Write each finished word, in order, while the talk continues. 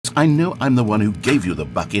I know I'm the one who gave you the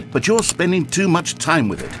bucket, but you're spending too much time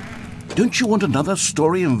with it. Don't you want another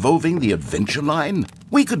story involving the adventure line?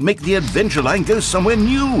 We could make the adventure line go somewhere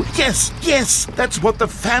new. Yes, yes, that's what the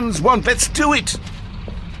fans want. Let's do it.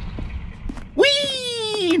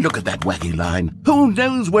 Whee! Look at that wacky line. Who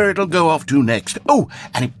knows where it'll go off to next? Oh,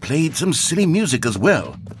 and it played some silly music as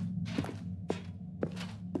well.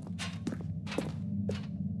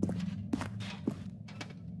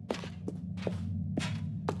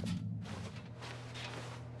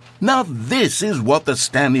 Now this is what the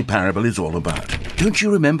Stanley Parable is all about. Don't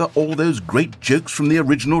you remember all those great jokes from the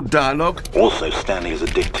original dialogue? Also, Stanley is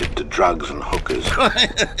addicted to drugs and hookers.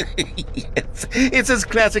 Yes, it's as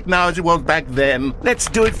classic now as it was back then. Let's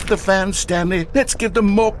do it for the fans, Stanley. Let's give them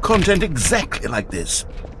more content exactly like this.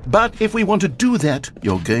 But if we want to do that,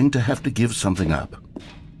 you're going to have to give something up.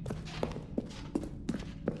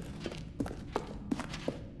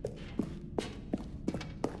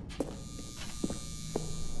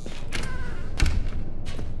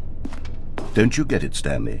 Don't you get it,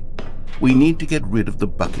 Stanley? We need to get rid of the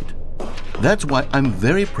bucket. That's why I'm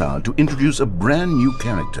very proud to introduce a brand new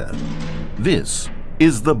character. This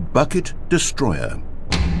is the Bucket Destroyer.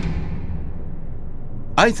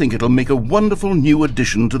 I think it'll make a wonderful new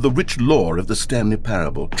addition to the rich lore of the Stanley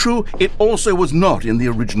Parable. True, it also was not in the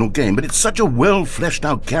original game, but it's such a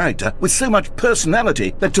well-fleshed-out character with so much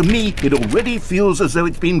personality that to me it already feels as though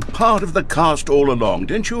it's been part of the cast all along.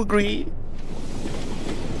 Don't you agree?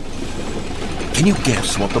 Can you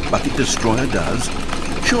guess what the Bucket Destroyer does?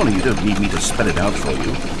 Surely you don't need me to spell it out for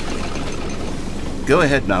you. Go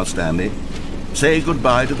ahead now, Stanley. Say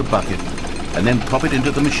goodbye to the bucket, and then pop it into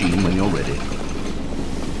the machine when you're ready.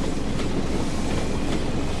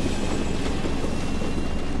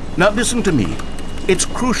 Now listen to me. It's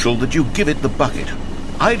crucial that you give it the bucket.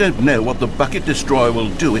 I don't know what the Bucket Destroyer will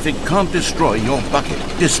do if it can't destroy your bucket.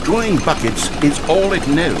 Destroying buckets is all it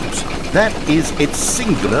knows. That is its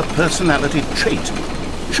singular personality trait.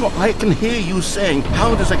 Sure, I can hear you saying,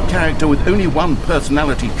 how does a character with only one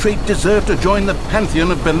personality trait deserve to join the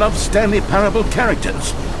pantheon of beloved Stanley Parable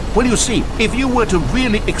characters? Well, you see, if you were to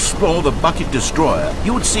really explore the Bucket Destroyer,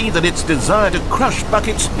 you would see that its desire to crush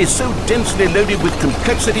buckets is so densely loaded with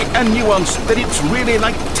complexity and nuance that it's really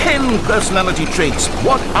like 10 personality traits.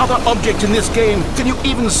 What other object in this game can you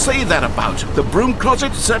even say that about? The broom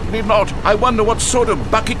closet? Certainly not. I wonder what sort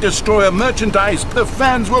of Bucket Destroyer merchandise the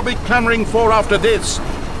fans will be clamoring for after this.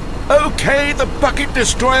 Okay, the Bucket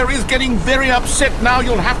Destroyer is getting very upset now.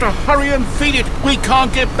 You'll have to hurry and feed it. We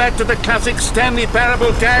can't get back to the classic Stanley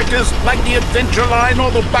Parable characters like the Adventure Line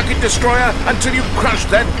or the Bucket Destroyer until you crush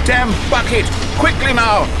that damn bucket. Quickly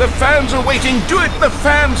now, the fans are waiting. Do it, the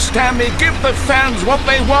fans, Stanley. Give the fans what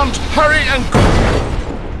they want. Hurry and...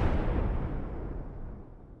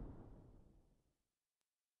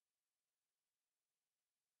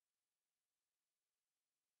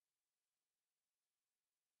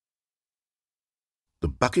 The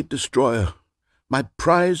Bucket Destroyer, my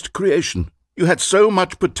prized creation. You had so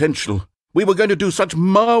much potential. We were going to do such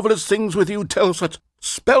marvelous things with you, tell such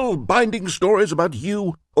spell-binding stories about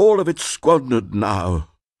you. All of it squandered now.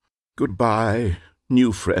 Goodbye,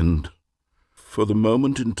 new friend. For the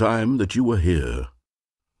moment in time that you were here,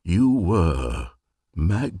 you were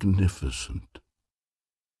magnificent.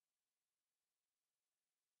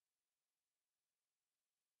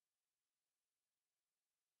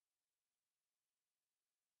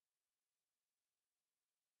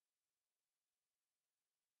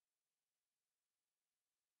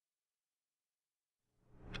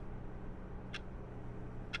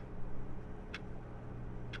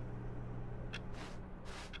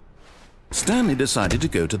 Stanley decided to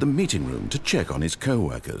go to the meeting room to check on his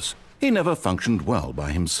co-workers. He never functioned well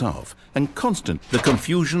by himself, and the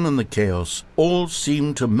confusion and the chaos all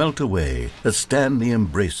seemed to melt away as Stanley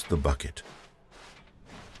embraced the bucket.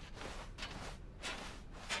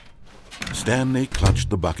 Stanley clutched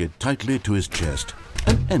the bucket tightly to his chest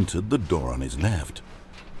and entered the door on his left.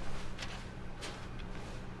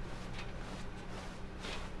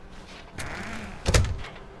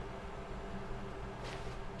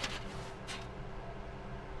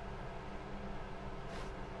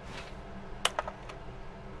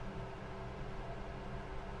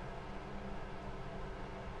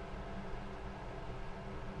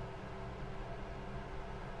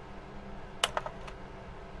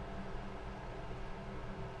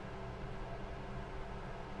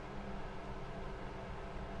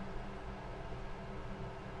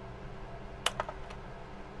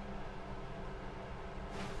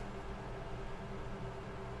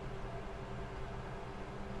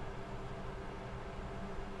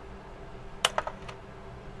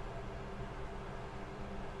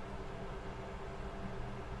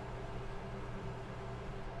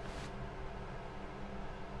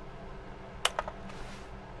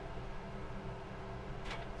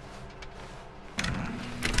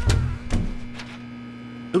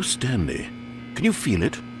 Oh, Stanley, can you feel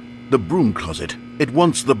it? The broom closet. It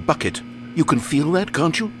wants the bucket. You can feel that,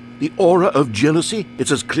 can't you? The aura of jealousy? It's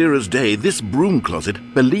as clear as day. This broom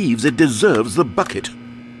closet believes it deserves the bucket.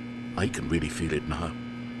 I can really feel it now.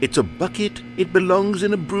 It's a bucket. It belongs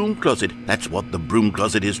in a broom closet. That's what the broom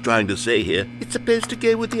closet is trying to say here. It's supposed to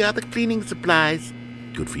go with the other cleaning supplies.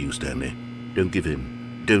 Good for you, Stanley. Don't give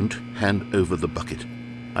in. Don't hand over the bucket.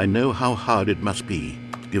 I know how hard it must be,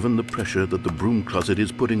 given the pressure that the broom closet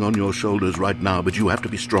is putting on your shoulders right now, but you have to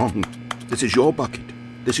be strong. This is your bucket.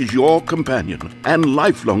 This is your companion and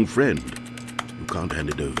lifelong friend. You can't hand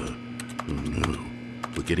it over. Oh, no.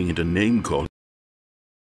 We're getting into name-calling.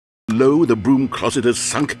 Lo, the broom closet has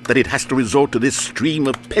sunk that it has to resort to this stream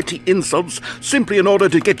of petty insults simply in order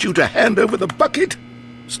to get you to hand over the bucket.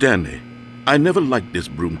 Stanley, I never liked this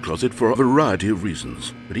broom closet for a variety of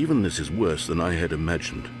reasons, but even this is worse than I had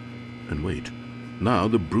imagined. And wait, now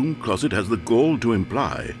the broom closet has the gall to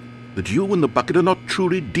imply that you and the bucket are not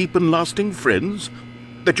truly deep and lasting friends?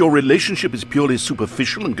 That your relationship is purely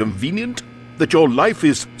superficial and convenient? That your life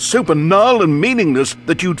is so banal and meaningless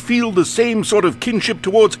that you'd feel the same sort of kinship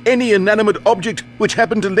towards any inanimate object which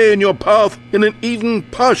happened to lay in your path in an even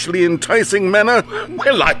partially enticing manner?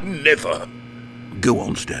 Well, I never! Go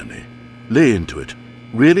on, Stanley. Lay into it.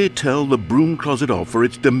 Really tell the broom closet off for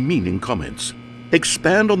its demeaning comments.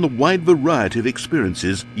 Expand on the wide variety of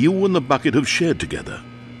experiences you and the bucket have shared together.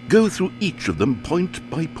 Go through each of them point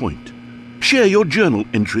by point. Share your journal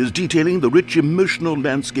entries detailing the rich emotional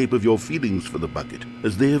landscape of your feelings for the bucket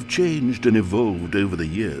as they have changed and evolved over the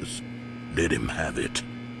years. Let him have it.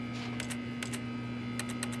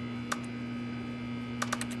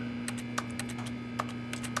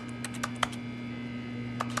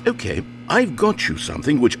 Okay, I've got you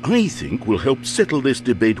something which I think will help settle this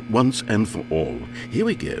debate once and for all. Here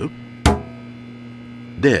we go.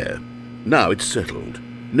 There. Now it's settled.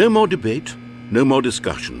 No more debate, no more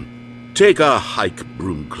discussion. Take a hike,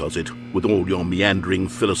 broom closet, with all your meandering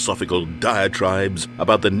philosophical diatribes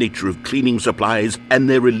about the nature of cleaning supplies and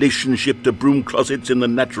their relationship to broom closets in the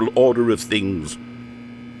natural order of things.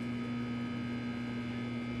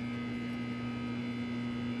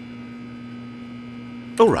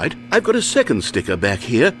 All right, I've got a second sticker back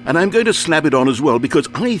here, and I'm going to slap it on as well because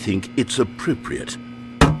I think it's appropriate.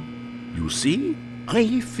 You see?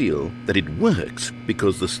 I feel that it works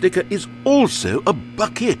because the sticker is also a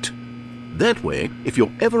bucket. That way, if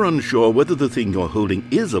you're ever unsure whether the thing you're holding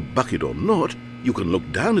is a bucket or not, you can look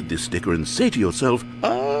down at this sticker and say to yourself,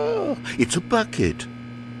 ah, it's a bucket.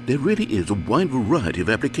 There really is a wide variety of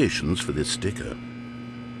applications for this sticker.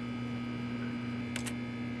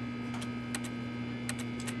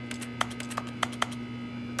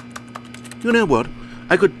 You know what?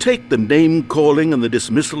 I could take the name-calling and the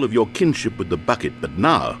dismissal of your kinship with the bucket, but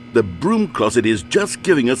now the broom closet is just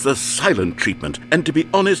giving us the silent treatment, and to be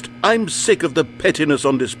honest, I'm sick of the pettiness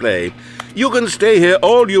on display. You can stay here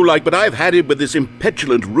all you like, but I've had it with this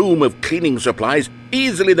impetulant room of cleaning supplies,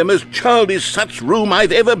 easily the most childish such room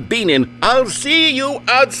I've ever been in. I'll see you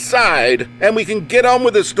outside, and we can get on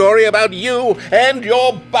with the story about you and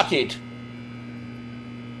your bucket.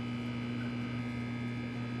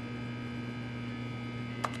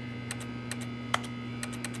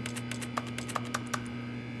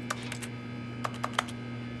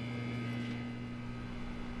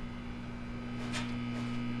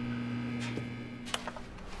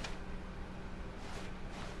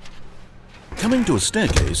 Coming to a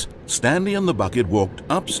staircase, Stanley and the bucket walked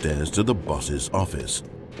upstairs to the boss's office.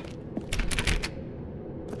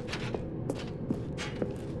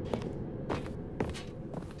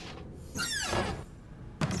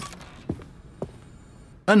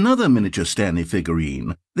 Another miniature Stanley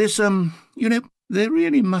figurine. This, there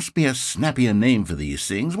really must be a snappier name for these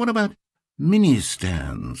things. What about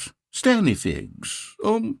mini-stands? Stanley figs?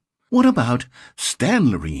 What about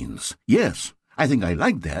Stanlerines? Yes, I think I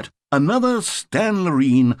like that. Another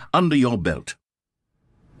Stanlerine under your belt.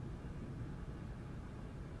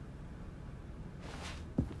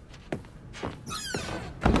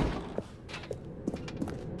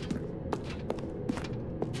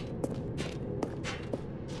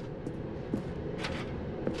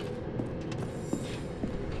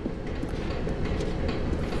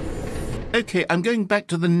 Okay, I'm going back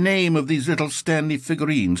to the name of these little Stanley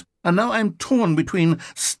figurines, and now I'm torn between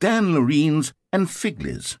Stanlerines and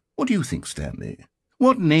Figlies. What do you think, Stanley?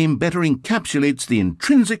 What name better encapsulates the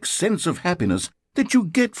intrinsic sense of happiness that you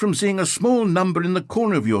get from seeing a small number in the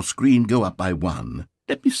corner of your screen go up by 1?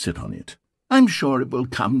 Let me sit on it. I'm sure it will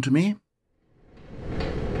come to me.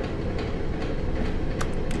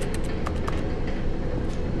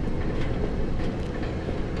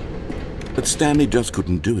 but Stanley just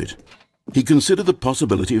couldn't do it. He considered the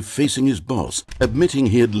possibility of facing his boss, admitting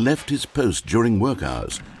he had left his post during work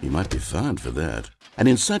hours. He might be fired for that. And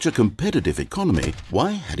in such a competitive economy,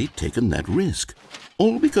 why had he taken that risk?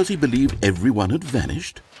 All because he believed everyone had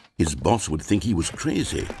vanished? His boss would think he was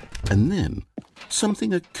crazy. And then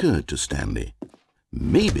something occurred to Stanley.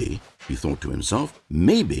 Maybe, he thought to himself,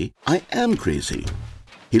 maybe I am crazy.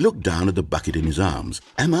 He looked down at the bucket in his arms.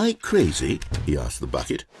 Am I crazy? He asked the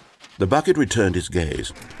bucket. The bucket returned his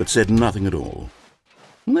gaze, but said nothing at all.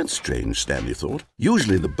 That's strange, Stanley thought.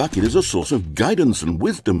 Usually the bucket is a source of guidance and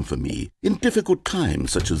wisdom for me in difficult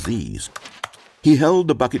times such as these. He held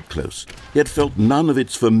the bucket close, yet felt none of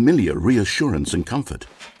its familiar reassurance and comfort.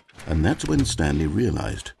 And that's when Stanley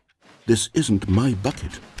realized, this isn't my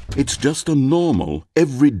bucket. It's just a normal,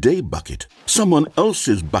 everyday bucket. Someone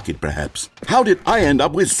else's bucket, perhaps. How did I end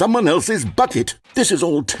up with someone else's bucket? This is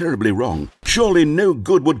all terribly wrong. Surely no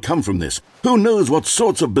good would come from this. Who knows what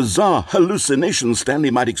sorts of bizarre hallucinations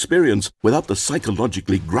Stanley might experience without the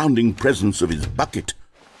psychologically grounding presence of his bucket.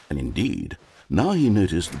 And indeed, now he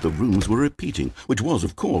noticed that the rooms were repeating, which was,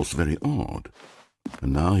 of course, very odd.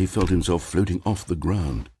 And now he felt himself floating off the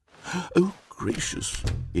ground. Oh, gracious,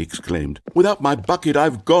 he exclaimed. Without my bucket,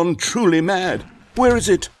 I've gone truly mad. Where is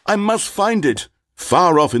it? I must find it.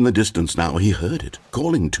 Far off in the distance now, he heard it,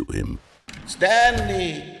 calling to him.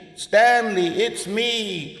 Stanley! Stanley, it's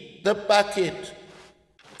me, the bucket.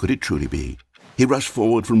 Could it truly be? He rushed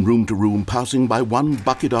forward from room to room, passing by one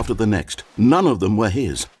bucket after the next. None of them were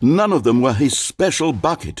his. None of them were his special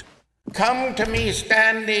bucket. Come to me,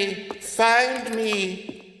 Stanley. Find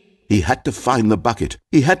me. He had to find the bucket.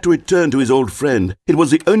 He had to return to his old friend. It was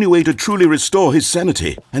the only way to truly restore his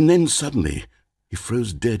sanity. And then suddenly, he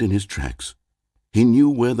froze dead in his tracks. He knew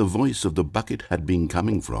where the voice of the bucket had been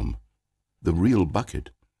coming from. The real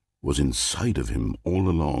bucket was inside of him all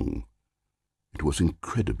along. It was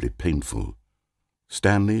incredibly painful.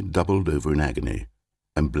 Stanley doubled over in agony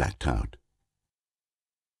and blacked out.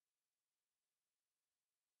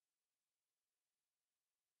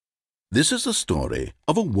 This is the story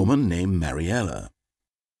of a woman named Mariella.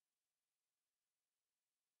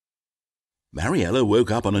 Mariella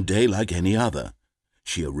woke up on a day like any other.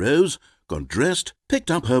 She arose, got dressed,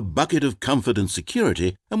 picked up her bucket of comfort and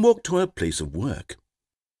security, and walked to her place of work.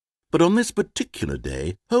 But on this particular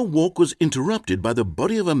day, her walk was interrupted by the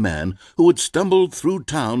body of a man who had stumbled through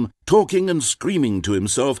town, talking and screaming to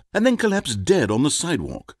himself, and then collapsed dead on the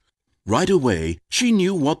sidewalk. Right away, she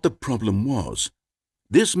knew what the problem was.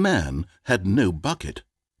 This man had no bucket.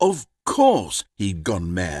 Of course he'd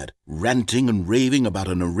gone mad, ranting and raving about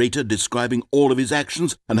a narrator describing all of his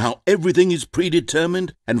actions and how everything is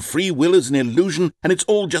predetermined and free will is an illusion and it's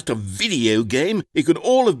all just a video game. It could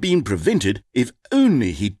all have been prevented if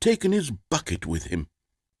only he'd taken his bucket with him.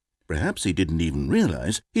 Perhaps he didn't even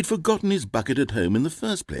realize he'd forgotten his bucket at home in the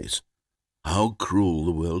first place. How cruel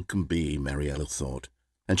the world can be, Mariella thought,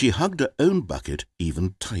 and she hugged her own bucket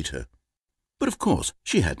even tighter. But of course,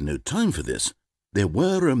 she had no time for this. There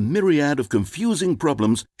were a myriad of confusing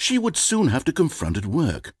problems she would soon have to confront at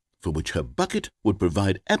work, for which her bucket would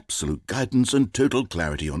provide absolute guidance and total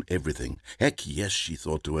clarity on everything. Heck yes, she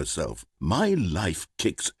thought to herself, my life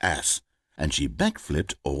kicks ass. And she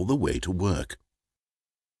backflipped all the way to work.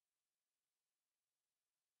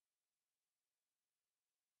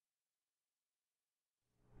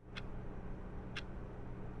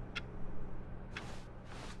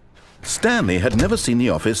 Stanley had never seen the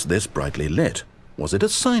office this brightly lit. Was it a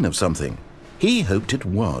sign of something? He hoped it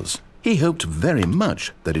was. He hoped very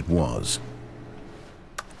much that it was.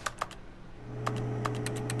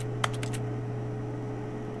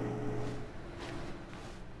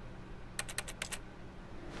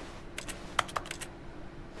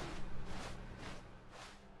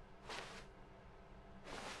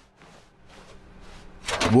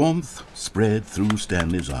 Warmth spread through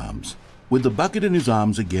Stanley's arms. With the bucket in his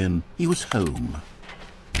arms again, he was home.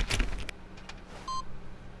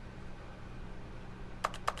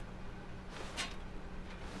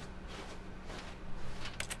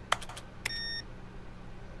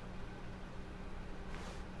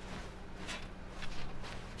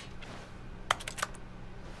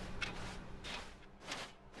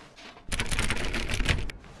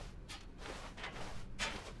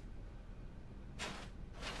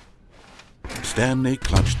 Stanley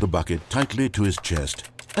clutched the bucket tightly to his chest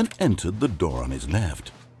and entered the door on his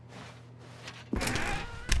left.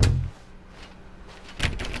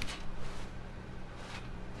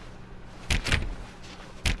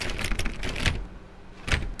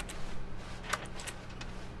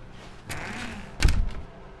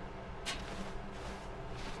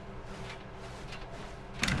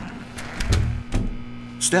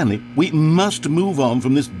 Stanley, we must move on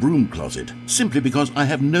from this broom closet, simply because I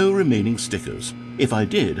have no remaining stickers. If I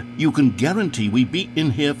did, you can guarantee we'd be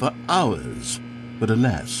in here for hours. But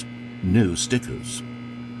alas, no stickers.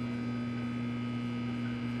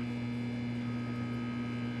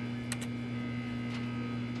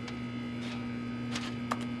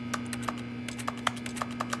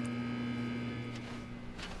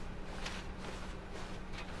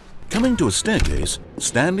 Coming to a staircase,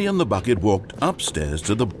 Stanley and the bucket walked upstairs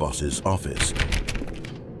to the boss's office.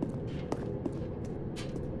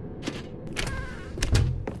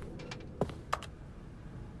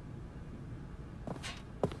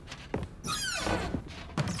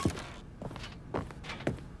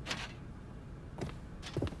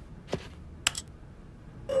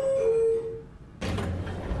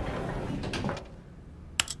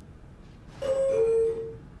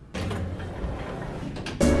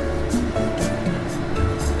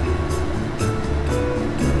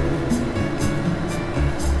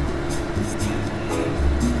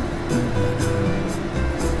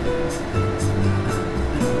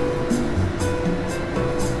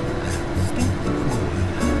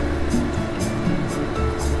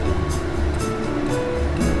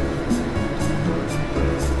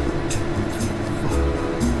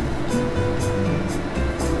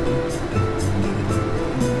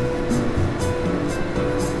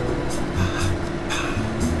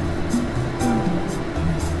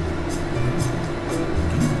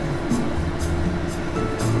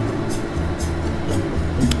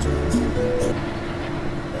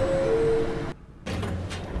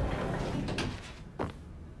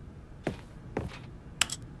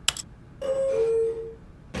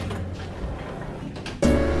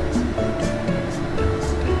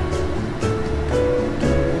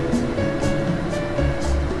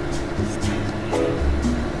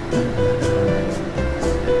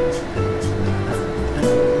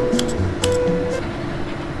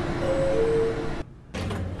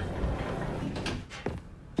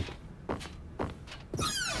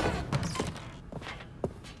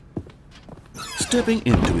 Stepping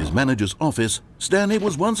into his manager's office, Stanley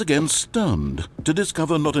was once again stunned to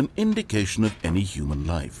discover not an indication of any human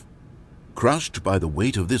life. Crushed by the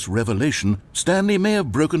weight of this revelation, Stanley may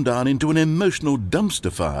have broken down into an emotional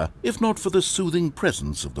dumpster fire if not for the soothing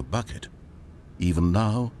presence of the bucket. Even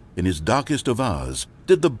now, in his darkest of hours,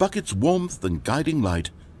 did the bucket's warmth and guiding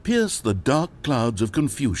light pierce the dark clouds of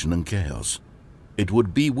confusion and chaos. It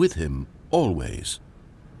would be with him always.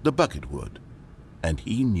 The bucket would, and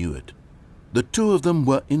he knew it. The two of them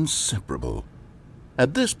were inseparable.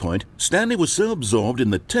 At this point, Stanley was so absorbed in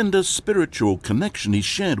the tender spiritual connection he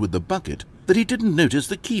shared with the bucket that he didn't notice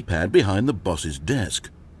the keypad behind the boss's desk.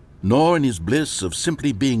 Nor in his bliss of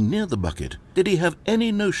simply being near the bucket did he have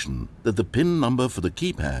any notion that the PIN number for the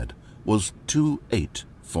keypad was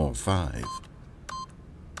 2845.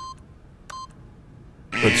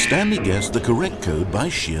 But Stanley guessed the correct code by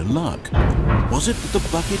sheer luck. Was it that the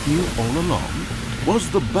bucket knew all along?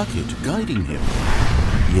 Was the bucket guiding him?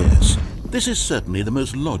 Yes, this is certainly the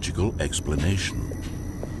most logical explanation.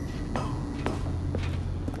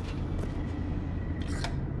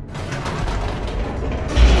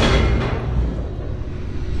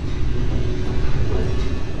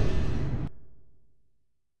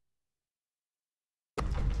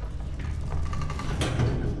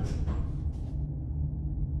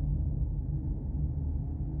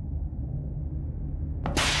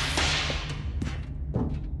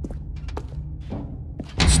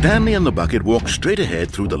 Stanley and the bucket walked straight ahead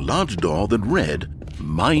through the large door that read,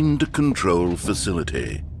 Mind Control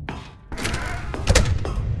Facility.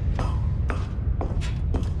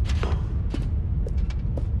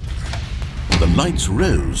 The lights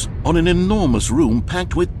rose on an enormous room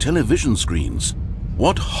packed with television screens.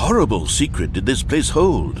 What horrible secret did this place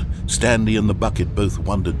hold? Stanley and the bucket both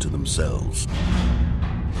wondered to themselves.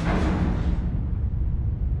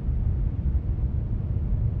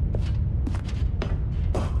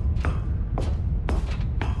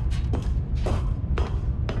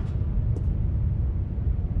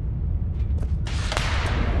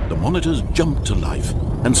 The monitors jumped to life,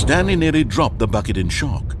 and Stanley nearly dropped the bucket in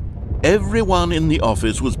shock. Everyone in the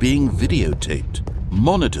office was being videotaped,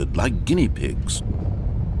 monitored like guinea pigs.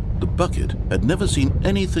 The bucket had never seen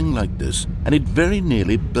anything like this, and it very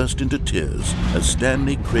nearly burst into tears as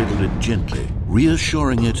Stanley cradled it gently,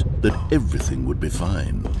 reassuring it that everything would be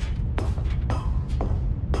fine.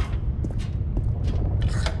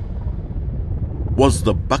 Was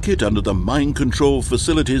the bucket under the mind control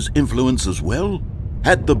facility's influence as well?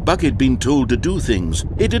 Had the bucket been told to do things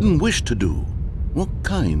it didn't wish to do? What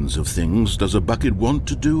kinds of things does a bucket want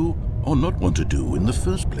to do or not want to do in the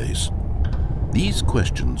first place? These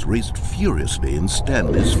questions raced furiously in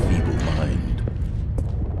Stanley's feeble mind.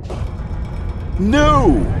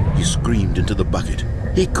 No! He screamed into the bucket.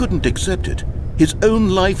 He couldn't accept it. His own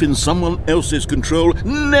life in someone else's control.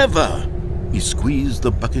 Never! He squeezed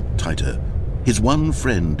the bucket tighter. His one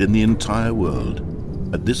friend in the entire world.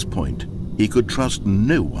 At this point, he could trust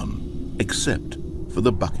no one except for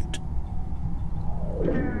the bucket.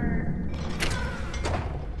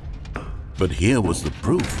 But here was the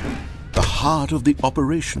proof. The heart of the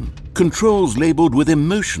operation. Controls labeled with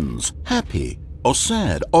emotions, happy or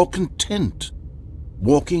sad or content.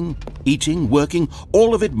 Walking, eating, working,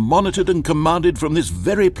 all of it monitored and commanded from this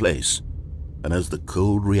very place. And as the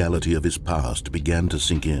cold reality of his past began to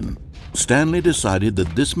sink in, Stanley decided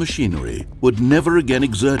that this machinery would never again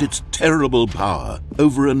exert its terrible power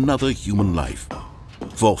over another human life.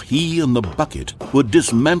 For he and the bucket would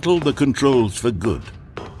dismantle the controls for good.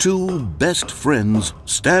 Two best friends,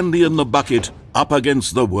 Stanley and the bucket, up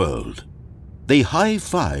against the world. They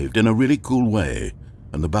high-fived in a really cool way,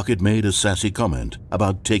 and the bucket made a sassy comment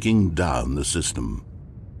about taking down the system.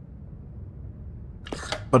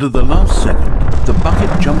 But at the last second, the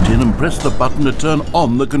bucket jumped in and pressed the button to turn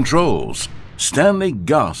on the controls. Stanley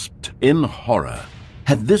gasped in horror.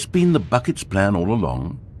 Had this been the bucket's plan all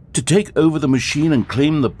along? To take over the machine and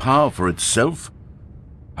claim the power for itself?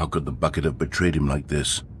 How could the bucket have betrayed him like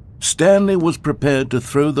this? Stanley was prepared to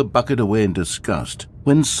throw the bucket away in disgust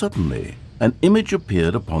when suddenly an image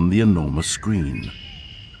appeared upon the enormous screen.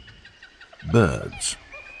 Birds.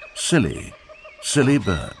 Silly, silly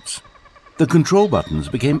birds. The control buttons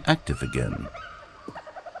became active again.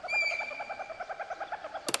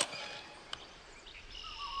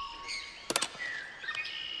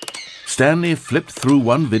 Stanley flipped through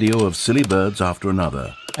one video of silly birds after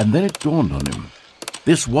another, and then it dawned on him.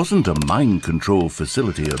 This wasn't a mind control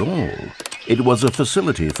facility at all. It was a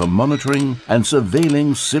facility for monitoring and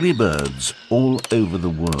surveilling silly birds all over the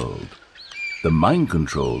world. The mind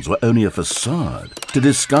controls were only a facade to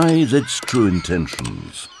disguise its true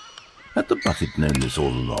intentions. Had the bucket known this all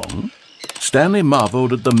along? Stanley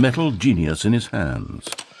marveled at the metal genius in his hands,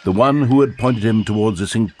 the one who had pointed him towards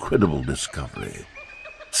this incredible discovery.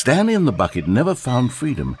 Stanley and the bucket never found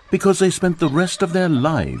freedom because they spent the rest of their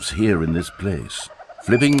lives here in this place,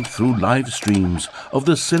 flipping through live streams of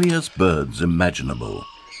the silliest birds imaginable.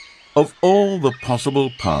 Of all the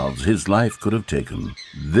possible paths his life could have taken,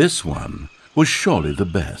 this one was surely the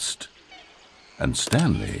best. And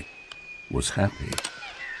Stanley was happy.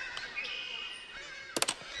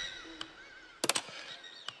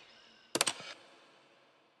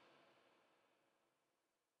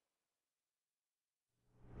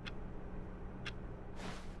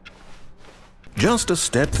 Just a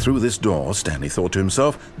step through this door, Stanley thought to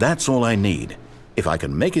himself, that's all I need. If I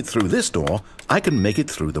can make it through this door, I can make it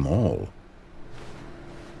through them all.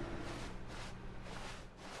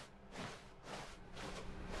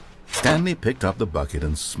 Stanley picked up the bucket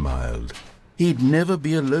and smiled. He'd never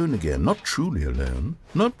be alone again, not truly alone,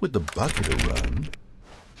 not with the bucket around.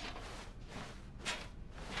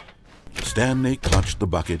 Stanley clutched the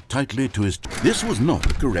bucket tightly to his... This was not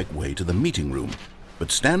the correct way to the meeting room.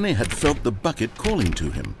 But Stanley had felt the bucket calling to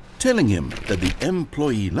him, telling him that the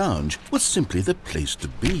employee lounge was simply the place to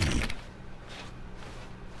be.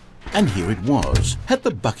 And here it was. Had the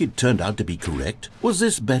bucket turned out to be correct? Was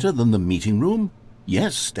this better than the meeting room?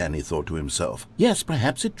 Yes, Stanley thought to himself. Yes,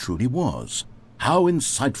 perhaps it truly was. How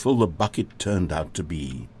insightful the bucket turned out to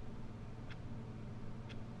be.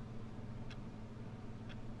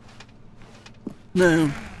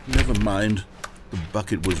 No, never mind. The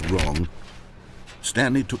bucket was wrong.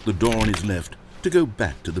 Stanley took the door on his left to go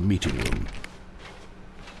back to the meeting room.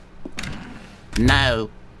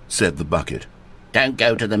 No, said the bucket. don't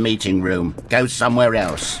go to the meeting room. Go somewhere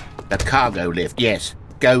else. The cargo lift, yes.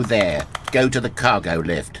 Go there. Go to the cargo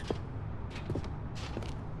lift.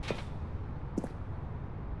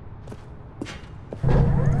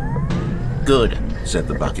 Good, said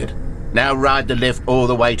the bucket. Now ride the lift all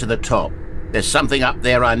the way to the top. There's something up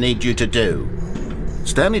there I need you to do.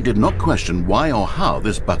 Stanley did not question why or how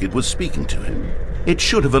this bucket was speaking to him. It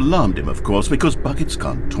should have alarmed him, of course, because buckets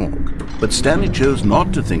can't talk. But Stanley chose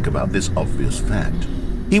not to think about this obvious fact.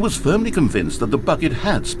 He was firmly convinced that the bucket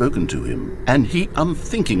had spoken to him, and he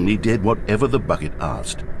unthinkingly did whatever the bucket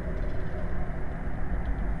asked.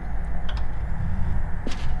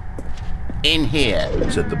 In here,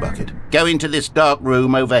 said the bucket. Go into this dark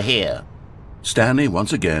room over here. Stanley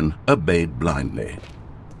once again obeyed blindly.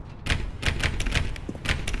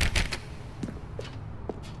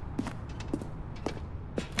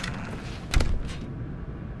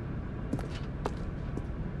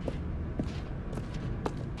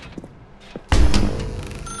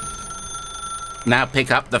 Now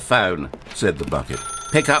pick up the phone, said the bucket.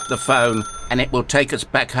 Pick up the phone and it will take us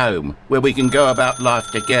back home, where we can go about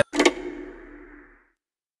life together.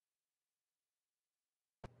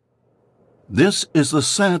 This is the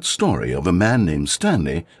sad story of a man named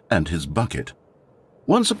Stanley and his bucket.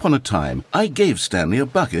 Once upon a time, I gave Stanley a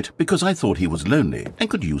bucket because I thought he was lonely and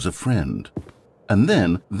could use a friend. And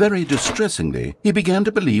then, very distressingly, he began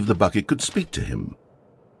to believe the bucket could speak to him.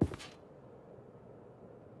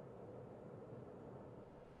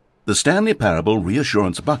 The Stanley Parable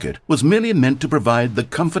Reassurance Bucket was merely meant to provide the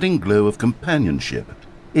comforting glow of companionship.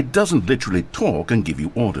 It doesn't literally talk and give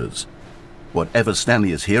you orders. Whatever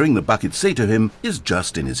Stanley is hearing the bucket say to him is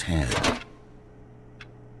just in his head.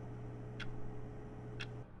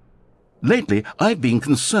 Lately, I've been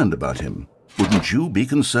concerned about him. Wouldn't you be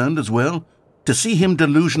concerned as well? To see him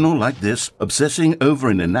delusional like this, obsessing over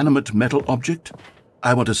an inanimate metal object?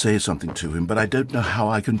 I want to say something to him, but I don't know how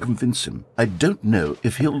I can convince him. I don't know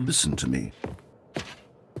if he'll listen to me.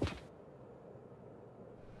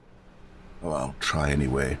 Oh, I'll try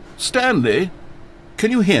anyway. Stanley,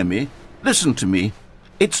 can you hear me? Listen to me.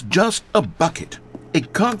 It's just a bucket.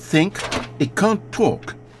 It can't think, it can't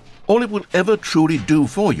talk. All it will ever truly do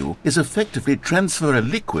for you is effectively transfer a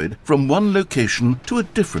liquid from one location to a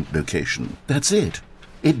different location. That's it.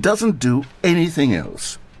 It doesn't do anything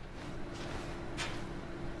else.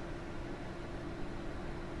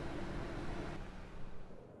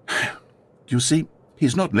 You see,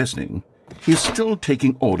 he's not listening. He's still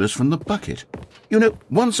taking orders from the bucket. You know,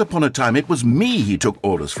 once upon a time it was me he took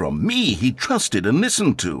orders from, me he trusted and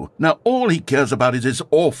listened to. Now all he cares about is this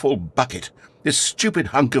awful bucket, this stupid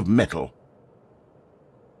hunk of metal.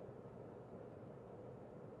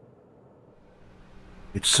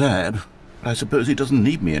 It's sad, but I suppose he doesn't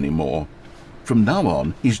need me anymore. From now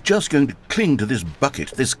on, he's just going to cling to this bucket,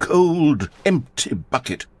 this cold, empty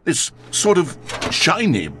bucket, this sort of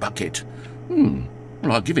shiny bucket.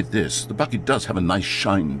 Well, I'll give it this. The bucket does have a nice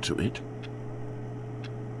shine to it.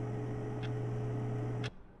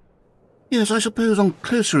 Yes, I suppose on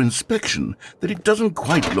closer inspection that it doesn't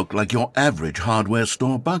quite look like your average hardware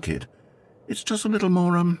store bucket. It's just a little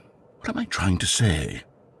more, what am I trying to say?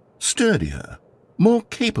 Sturdier, more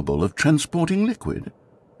capable of transporting liquid.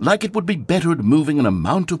 Like it would be better at moving an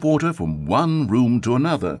amount of water from one room to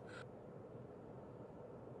another.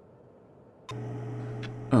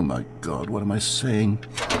 Oh my God, what am I saying?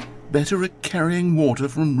 Better at carrying water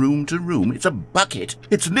from room to room. It's a bucket.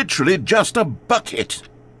 It's literally just a bucket.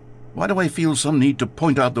 Why do I feel some need to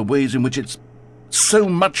point out the ways in which it's so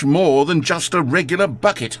much more than just a regular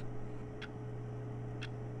bucket?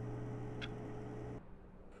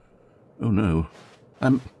 Oh no,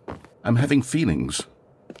 I'm having feelings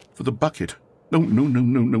for the bucket. No,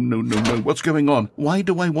 what's going on? Why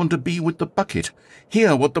do I want to be with the bucket?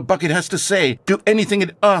 Hear what the bucket has to say. Do anything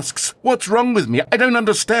it asks. What's wrong with me? I don't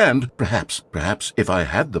understand. Perhaps if I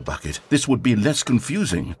had the bucket, this would be less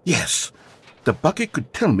confusing. Yes, the bucket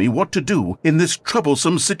could tell me what to do in this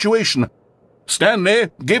troublesome situation. Stanley,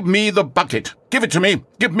 give me the bucket. Give it to me.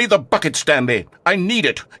 Give me the bucket, Stanley. I need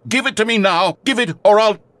it. Give it to me now. Give it or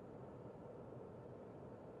I'll...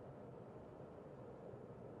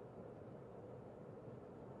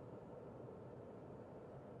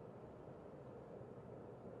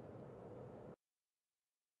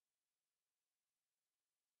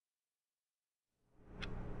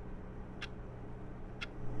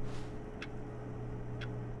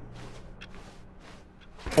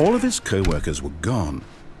 All of his co-workers were gone.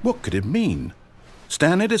 What could it mean?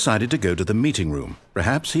 Stanley decided to go to the meeting room.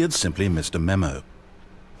 Perhaps he had simply missed a memo.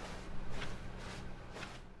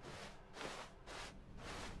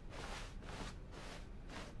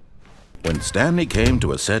 When Stanley came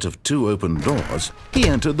to a set of 2 open doors, he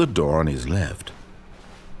entered the door on his left.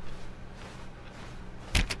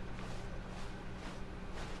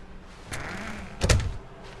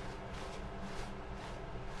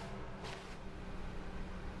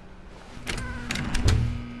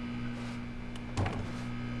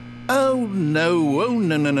 Oh no,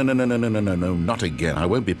 no, not again. I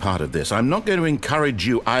won't be part of this. I'm not going to encourage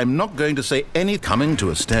you. I'm not going to say any... Coming to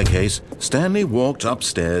a staircase, Stanley walked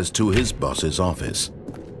upstairs to his boss's office.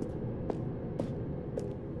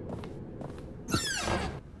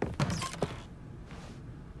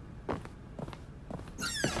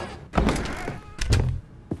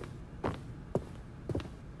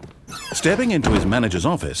 Stepping into his manager's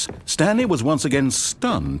office, Stanley was once again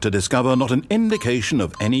stunned to discover not an indication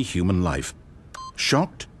of any human life.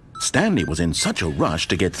 Shocked, Stanley was in such a rush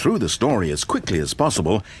to get through the story as quickly as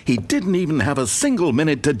possible, he didn't even have a single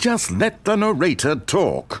minute to just let the narrator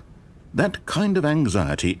talk. That kind of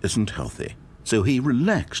anxiety isn't healthy. so he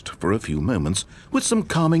relaxed for a few moments with some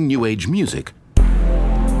calming New Age music.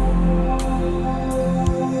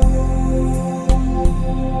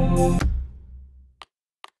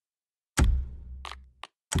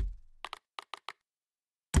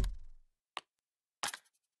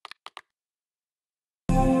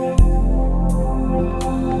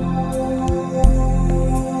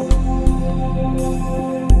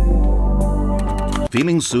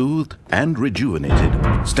 Feeling soothed and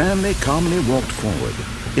rejuvenated, Stanley calmly walked forward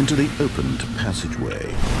into the opened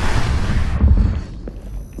passageway.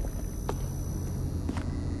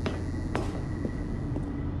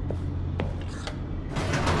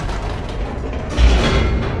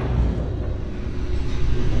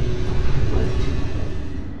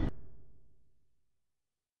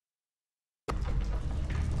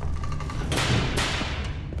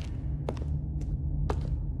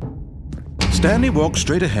 Stanley walked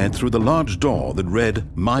straight ahead through the large door that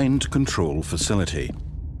read Mind Control Facility.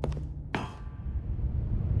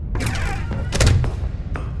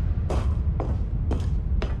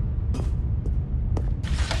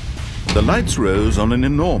 The lights rose on an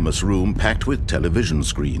enormous room packed with television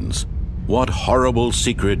screens. What horrible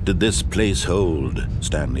secret did this place hold?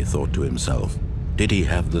 Stanley thought to himself. Did he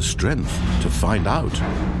have the strength to find out?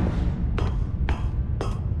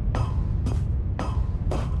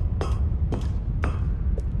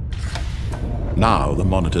 Now the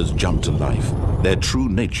monitors jumped to life, their true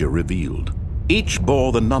nature revealed. Each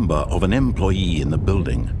bore the number of an employee in the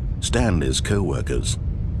building, Stanley's co-workers.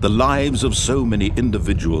 The lives of so many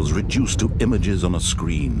individuals reduced to images on a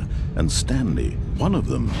screen, and Stanley, one of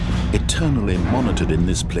them, eternally monitored in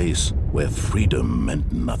this place where freedom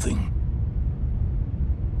meant nothing.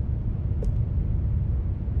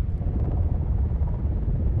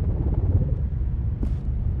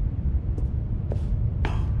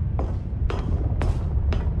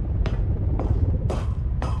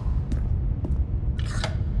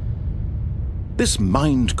 This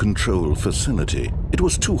mind control facility, it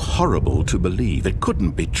was too horrible to believe. It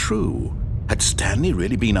couldn't be true. Had Stanley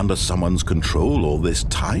really been under someone's control all this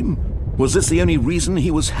time? Was this the only reason he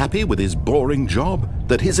was happy with his boring job?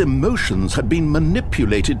 That his emotions had been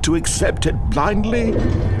manipulated to accept it blindly?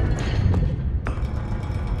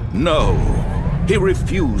 No, he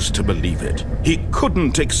refused to believe it. He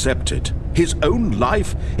couldn't accept it. His own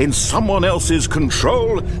life in someone else's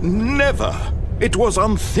control? Never! It was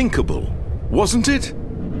unthinkable. Wasn't it?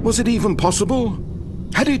 Was it even possible?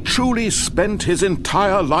 Had he truly spent his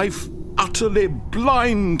entire life utterly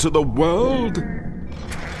blind to the world?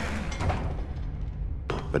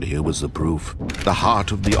 But here was the proof, the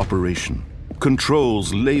heart of the operation.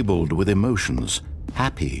 Controls labeled with emotions,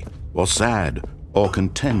 happy or sad or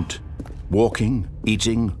content. Walking,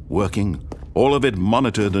 eating, working, all of it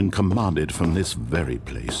monitored and commanded from this very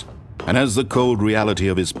place. And as the cold reality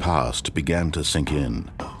of his past began to sink in,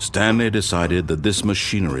 Stanley decided that this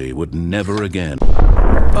machinery would never again...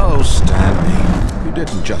 Oh, Stanley, you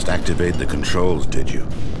didn't just activate the controls, did you?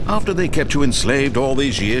 After they kept you enslaved all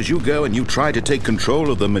these years, you go and you try to take control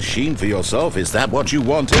of the machine for yourself. Is that what you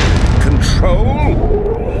wanted? Control?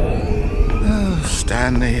 Oh,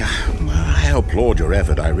 Stanley, I applaud your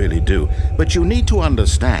effort, I really do. But you need to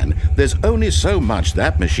understand, there's only so much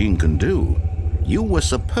that machine can do. You were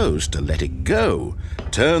supposed to let it go,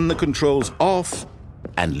 turn the controls off,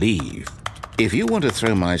 and leave. If you want to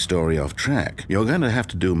throw my story off track, you're going to have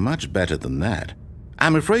to do much better than that.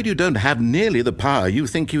 I'm afraid you don't have nearly the power you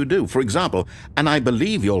think you do. For example, and I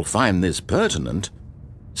believe you'll find this pertinent,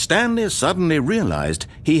 Stanley suddenly realized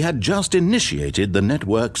he had just initiated the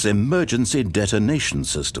network's emergency detonation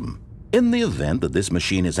system. In the event that this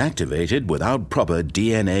machine is activated without proper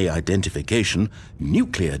DNA identification,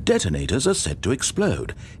 nuclear detonators are set to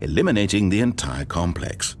explode, eliminating the entire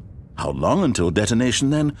complex. How long until detonation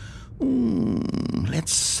then?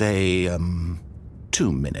 Let's say,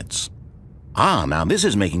 2 minutes. Ah, now this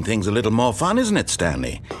is making things a little more fun, isn't it,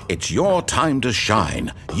 Stanley? It's your time to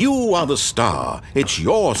shine. You are the star. It's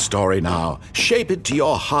your story now. Shape it to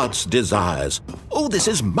your heart's desires. Oh, this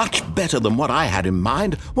is much better than what I had in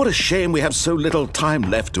mind. What a shame we have so little time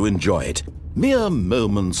left to enjoy it. Mere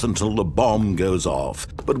moments until the bomb goes off.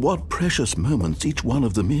 But what precious moments each one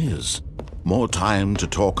of them is. More time to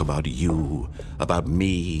talk about you, about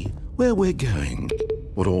me, where we're going.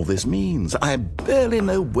 What all this means, I barely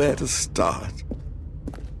know where to start.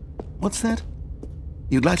 What's that?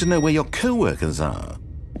 You'd like to know where your co-workers are?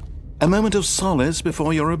 A moment of solace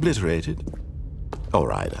before you're obliterated? All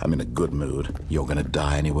right, I'm in a good mood. You're gonna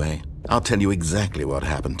die anyway. I'll tell you exactly what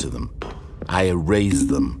happened to them. I erased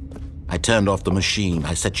them. I turned off the machine.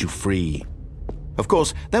 I set you free. Of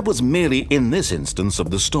course, that was merely in this instance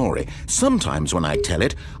of the story. Sometimes when I tell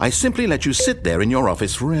it, I simply let you sit there in your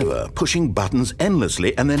office forever, pushing buttons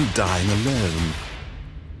endlessly and then dying alone.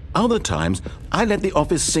 Other times, I let the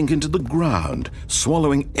office sink into the ground,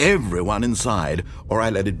 swallowing everyone inside, or I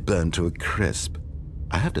let it burn to a crisp.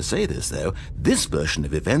 I have to say this, though, this version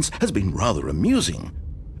of events has been rather amusing.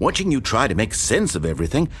 Watching you try to make sense of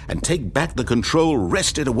everything and take back the control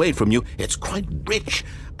wrested away from you, it's quite rich.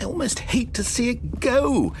 I almost hate to see it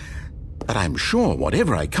go. But I'm sure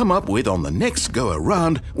whatever I come up with on the next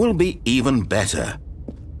go-around will be even better.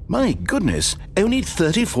 My goodness, only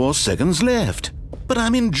 34 seconds left. But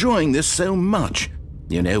I'm enjoying this so much.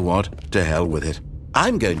 You know what? To hell with it.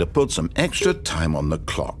 I'm going to put some extra time on the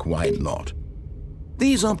clock, why not?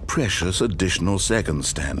 These are precious additional seconds,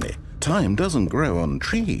 Stanley. Time doesn't grow on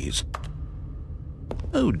trees.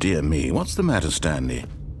 Oh dear me, what's the matter, Stanley?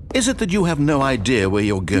 Is it that you have no idea where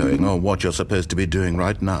you're going or what you're supposed to be doing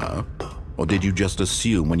right now? Or did you just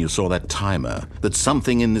assume when you saw that timer that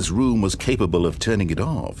something in this room was capable of turning it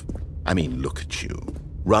off? I mean, look at you.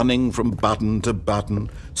 Running from button to button,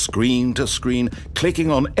 screen to screen,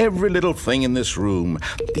 clicking on every little thing in this room.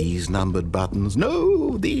 These numbered buttons,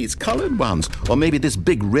 no, these colored ones, or maybe this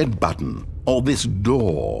big red button, or this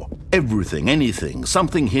door. Everything, anything,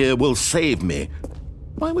 something here will save me.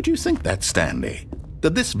 Why would you think that, Stanley?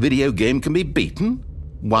 That this video game can be beaten?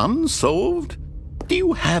 Won? Solved? Do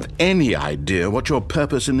you have any idea what your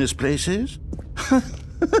purpose in this place is?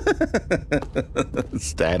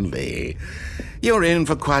 Stanley, you're in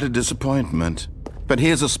for quite a disappointment. But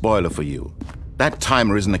here's a spoiler for you. That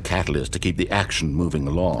timer isn't a catalyst to keep the action moving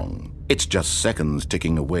along. It's just seconds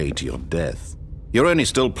ticking away to your death. You're only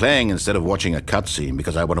still playing instead of watching a cutscene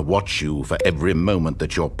because I want to watch you for every moment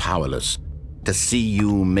that you're powerless. To see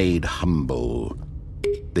you made humble.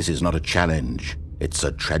 This is not a challenge. It's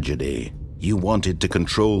a tragedy. You wanted to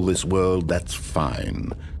control this world, that's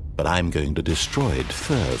fine. But I'm going to destroy it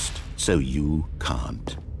first, so you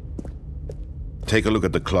can't. Take a look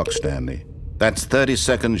at the clock, Stanley. That's 30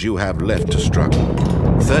 seconds you have left to struggle.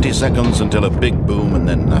 30 seconds until a big boom and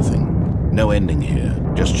then nothing. No ending here,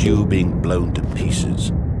 just you being blown to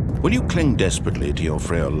pieces. Will you cling desperately to your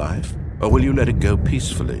frail life, or will you let it go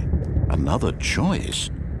peacefully? Another choice.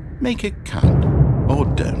 Make it count. Or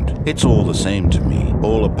don't. It's all the same to me,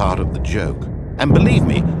 all a part of the joke. And believe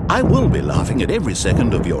me, I will be laughing at every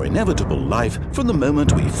second of your inevitable life from the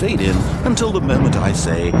moment we fade in until the moment I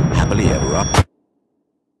say, happily ever up.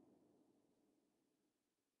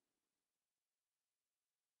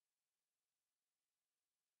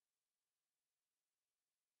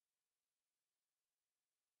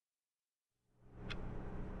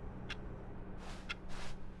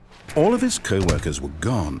 All of his co-workers were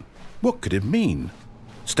gone. What could it mean?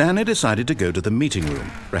 Stanley decided to go to the meeting room.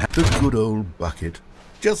 Perhaps the good old bucket.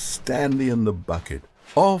 Just Stanley and the bucket.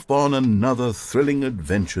 Off on another thrilling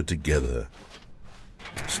adventure together.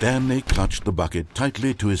 Stanley clutched the bucket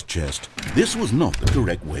tightly to his chest. This was not the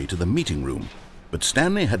correct way to the meeting room. But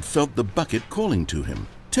Stanley had felt the bucket calling to him,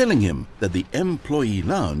 telling him that the employee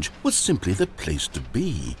lounge was simply the place to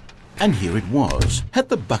be. And here it was. Had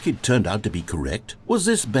the bucket turned out to be correct? Was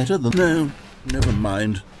this better than... No, never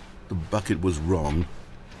mind. The bucket was wrong.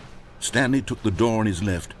 Stanley took the door on his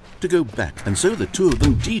left to go back, and so the two of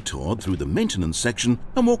them detoured through the maintenance section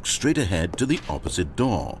and walked straight ahead to the opposite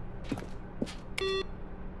door.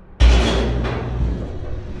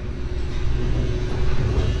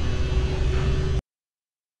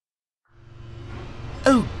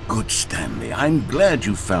 Oh, good Stanley, I'm glad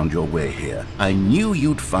you found your way here. I knew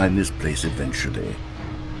you'd find this place eventually.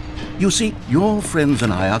 You see, your friends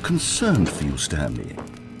and I are concerned for you, Stanley.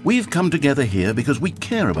 We've come together here because we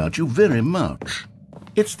care about you very much.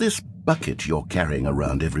 It's this bucket you're carrying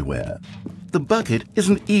around everywhere. The bucket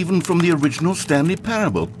isn't even from the original Stanley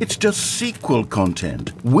Parable. It's just sequel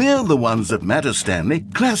content. We're the ones that matter, Stanley.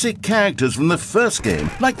 Classic characters from the first game,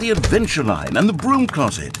 like the Adventure Line and the Broom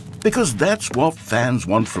Closet. Because that's what fans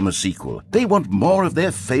want from a sequel. They want more of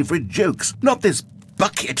their favorite jokes, not this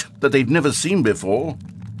bucket that they've never seen before.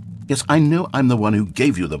 Yes, I know I'm the one who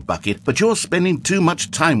gave you the bucket, but you're spending too much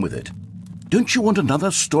time with it. Don't you want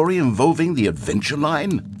another story involving the Adventure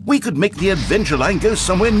Line? We could make the Adventure Line go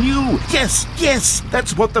somewhere new. Yes, yes,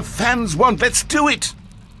 that's what the fans want. Let's do it.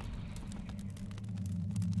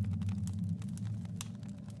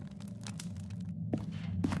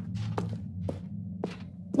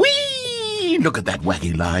 Whee! Look at that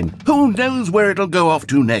wacky line. Who knows where it'll go off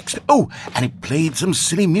to next? Oh, and it played some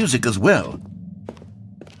silly music as well.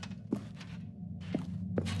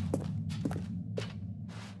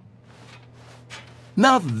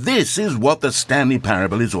 Now this is what the Stanley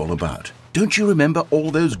Parable is all about. Don't you remember all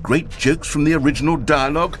those great jokes from the original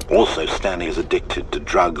dialogue? Also, Stanley is addicted to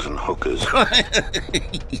drugs and hookers.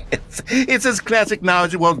 Yes, it's as classic now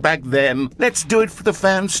as it was back then. Let's do it for the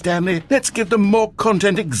fans, Stanley. Let's give them more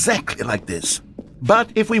content exactly like this. But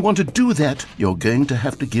if we want to do that, you're going to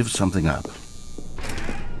have to give something up.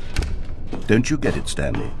 Don't you get it,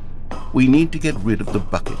 Stanley? We need to get rid of the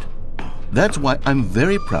bucket. That's why I'm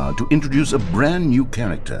very proud to introduce a brand new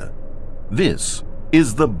character. This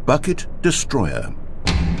is the Bucket Destroyer.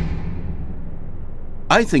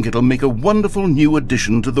 I think it'll make a wonderful new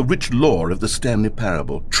addition to the rich lore of the Stanley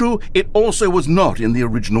Parable. True, it also was not in the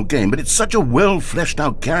original game, but it's such a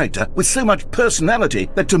well-fleshed-out character with so much personality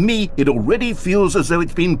that to me it already feels as though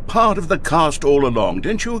it's been part of the cast all along.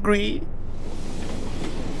 Don't you agree?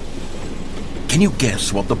 Can you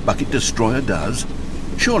guess what the Bucket Destroyer does?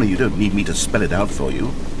 Surely you don't need me to spell it out for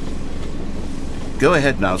you. Go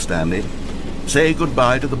ahead now, Stanley. Say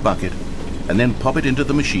goodbye to the bucket, and then pop it into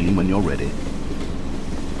the machine when you're ready.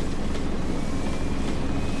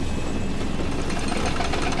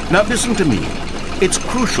 Now listen to me. It's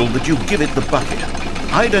crucial that you give it the bucket.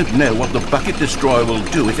 I don't know what the Bucket Destroyer will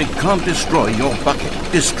do if it can't destroy your bucket.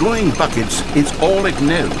 Destroying buckets is all it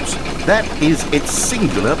knows. That is its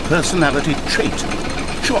singular personality trait.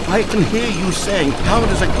 Sure, I can hear you saying, how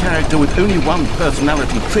does a character with only one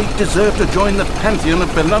personality trait deserve to join the pantheon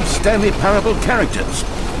of beloved Stanley Parable characters?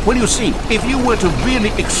 Well, you see, if you were to really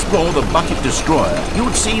explore the Bucket Destroyer, you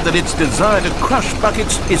would see that its desire to crush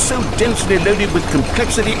buckets is so densely loaded with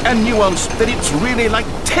complexity and nuance that it's really like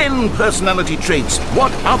 10 personality traits.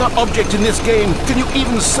 What other object in this game can you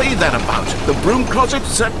even say that about? The broom closet?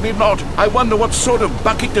 Certainly not. I wonder what sort of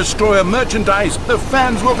Bucket Destroyer merchandise the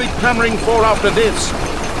fans will be clamoring for after this.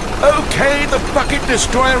 Okay, the Bucket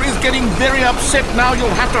Destroyer is getting very upset now.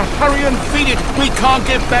 You'll have to hurry and feed it. We can't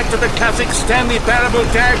get back to the classic Stanley Parable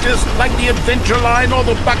characters like the Adventure Line or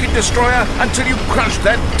the Bucket Destroyer until you crush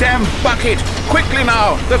that damn bucket. Quickly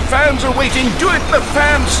now, the fans are waiting. Do it, the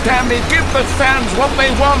fans, Stanley. Give the fans what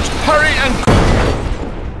they want. Hurry and...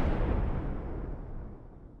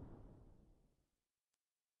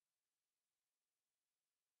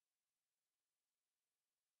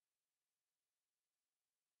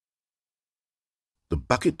 The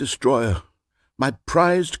Bucket Destroyer, my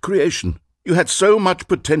prized creation. You had so much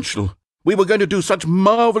potential. We were going to do such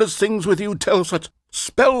marvelous things with you, tell such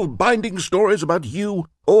spell-binding stories about you.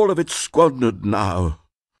 All of it squandered now.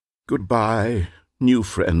 Goodbye, new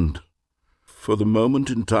friend. For the moment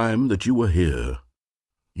in time that you were here,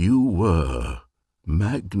 you were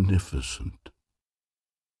magnificent.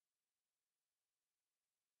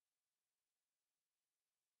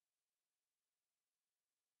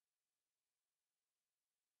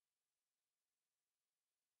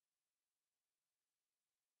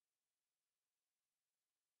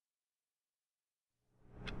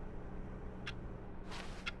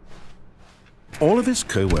 All of his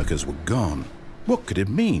co-workers were gone. What could it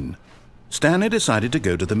mean? Stanley decided to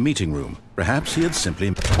go to the meeting room. Perhaps he had simply...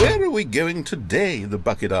 Where are we going today? The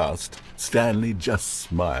bucket asked. Stanley just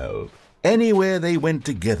smiled. Anywhere they went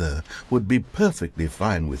together would be perfectly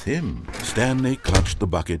fine with him. Stanley clutched the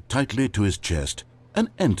bucket tightly to his chest and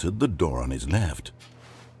entered the door on his left.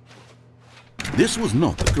 This was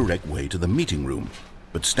not the correct way to the meeting room,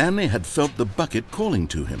 but Stanley had felt the bucket calling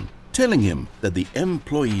to him, telling him that the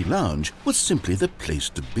employee lounge was simply the place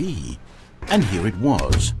to be. And here it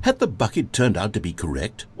was. Had the bucket turned out to be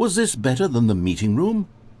correct? Was this better than the meeting room?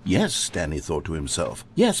 Yes, Stanley thought to himself.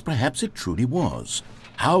 Yes, perhaps it truly was.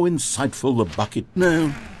 How insightful the bucket...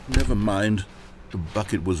 No, never mind. The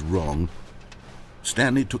bucket was wrong.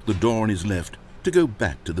 Stanley took the door on his left to go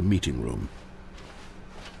back to the meeting room.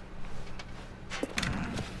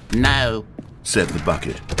 No, Said the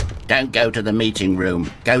bucket. don't go to the meeting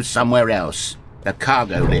room. Go somewhere else. The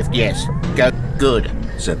cargo lift, yes. Go. Good,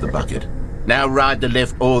 Said the bucket. now ride the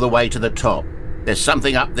lift all the way to the top. There's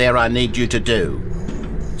something up there I need you to do.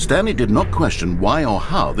 Stanley did not question why or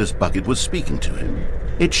how this bucket was speaking to him.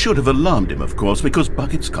 It should have alarmed him, of course, because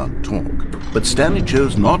buckets can't talk. But Stanley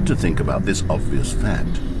chose not to think about this obvious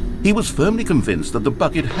fact. He was firmly convinced that the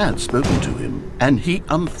bucket had spoken to him, and he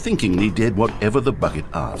unthinkingly did whatever the bucket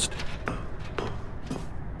asked.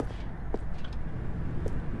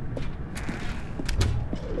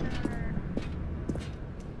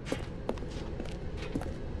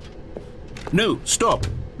 No, stop.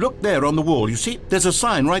 Look there on the wall. You see, there's a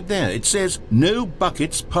sign right there. It says, "No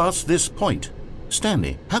buckets past this point."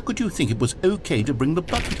 Stanley, how could you think it was okay to bring the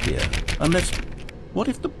bucket here? Unless... What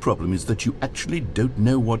if the problem is that you actually don't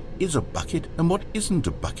know what is a bucket and what isn't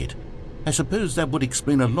a bucket? I suppose that would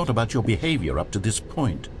explain a lot about your behavior up to this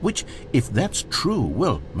point. Which, if that's true,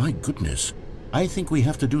 well, my goodness, I think we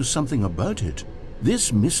have to do something about it.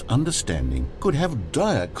 This misunderstanding could have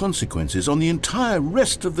dire consequences on the entire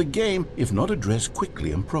rest of the game if not addressed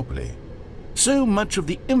quickly and properly. So much of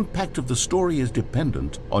the impact of the story is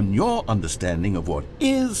dependent on your understanding of what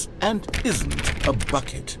is and isn't a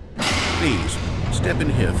bucket. Please, step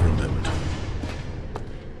in here for a moment.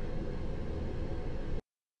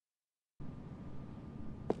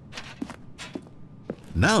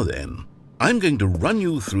 Now then, I'm going to run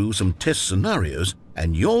you through some test scenarios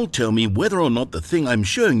and you'll tell me whether or not the thing I'm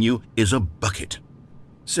showing you is a bucket.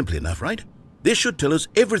 Simple enough, right? This should tell us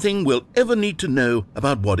everything we'll ever need to know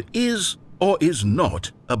about what is or is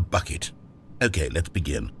not a bucket. Okay, let's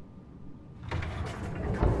begin.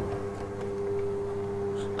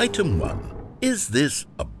 Item 1. Is this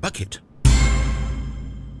a bucket?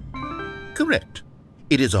 Correct.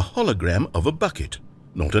 It is a hologram of a bucket,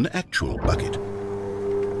 not an actual bucket.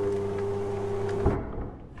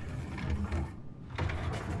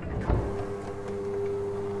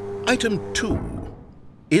 Item 2.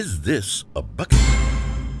 Is this a bucket?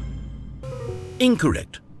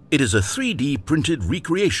 Incorrect. It is a 3D printed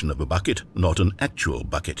recreation of a bucket, not an actual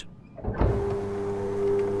bucket.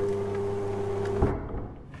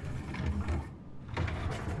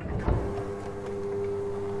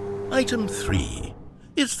 Item 3.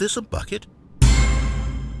 Is this a bucket?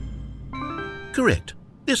 Correct.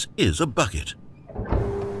 This is a bucket.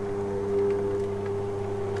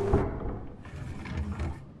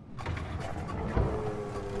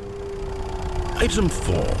 Item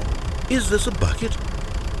 4. Is this a bucket?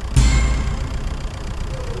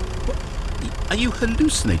 What? Are you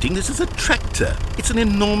hallucinating? This is a tractor. It's an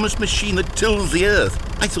enormous machine that tills the earth.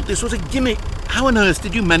 I thought this was a gimmick. How on earth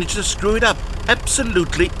did you manage to screw it up?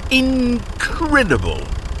 Absolutely incredible.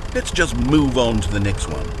 Let's just move on to the next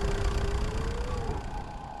one.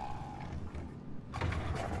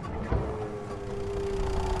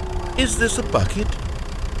 Is this a bucket?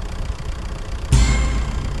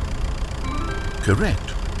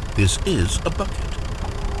 Correct. This is a bucket.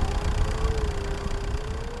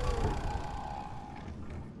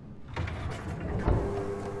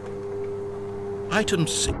 Item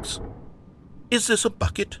 6. Is this a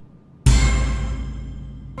bucket?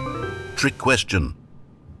 Trick question.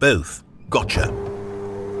 Both. Gotcha.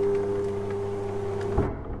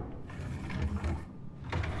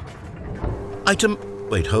 Item...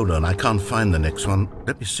 Wait, hold on. I can't find the next one.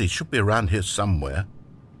 Let me see. It should be around here somewhere.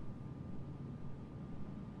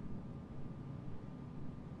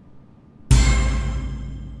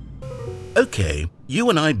 Okay, you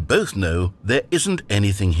and I both know there isn't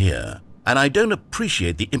anything here, and I don't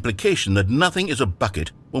appreciate the implication that nothing is a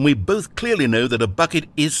bucket when we both clearly know that a bucket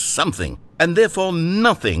is something, and therefore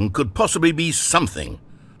nothing could possibly be something.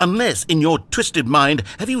 Unless, in your twisted mind,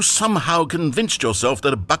 have you somehow convinced yourself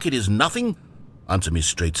that a bucket is nothing? Answer me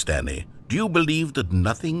straight, Stanley. Do you believe that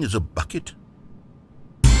nothing is a bucket?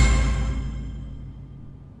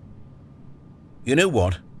 You know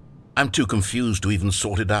what? I'm too confused to even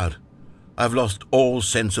sort it out. I've lost all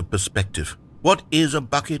sense of perspective. What is a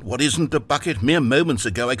bucket? What isn't a bucket? Mere moments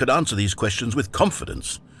ago I could answer these questions with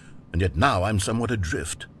confidence, and yet now I'm somewhat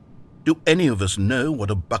adrift. Do any of us know what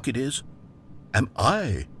a bucket is? Am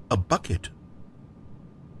I a bucket?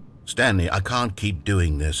 Stanley, I can't keep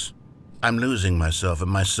doing this. I'm losing myself, and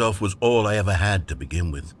myself was all I ever had to begin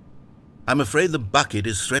with. I'm afraid the bucket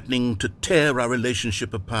is threatening to tear our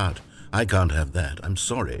relationship apart. I can't have that. I'm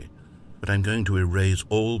sorry. But I'm going to erase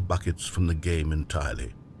all buckets from the game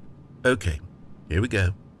entirely. Okay, here we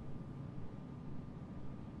go.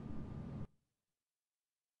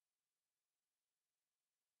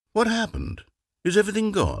 What happened? Is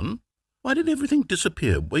everything gone? Why did everything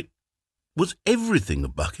disappear? Wait, was everything a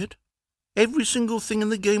bucket? Every single thing in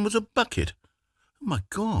the game was a bucket. Oh my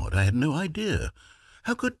God, I had no idea.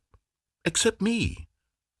 How could... except me.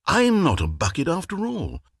 I'm not a bucket after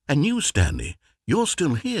all. And you, Stanley, you're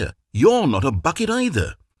still here. You're not a bucket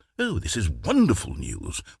either. Oh, this is wonderful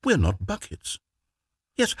news. We're not buckets.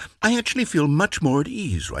 Yes, I actually feel much more at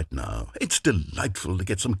ease right now. It's delightful to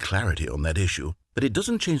get some clarity on that issue, but it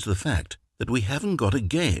doesn't change the fact that we haven't got a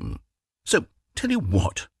game. So, tell you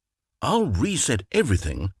what, I'll reset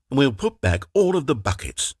everything and we'll put back all of the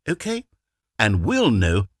buckets, okay? And we'll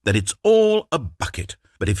know that it's all a bucket.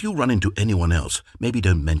 But if you run into anyone else, maybe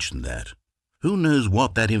don't mention that. Who knows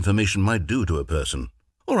what that information might do to a person?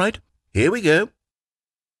 All right, here we go.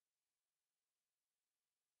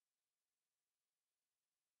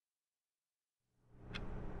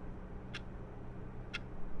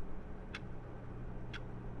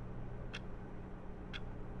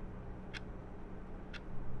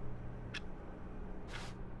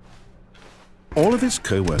 All of his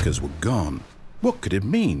co-workers were gone. What could it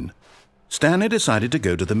mean? Stanley decided to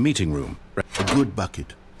go to the meeting room. A good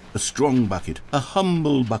bucket, a strong bucket, a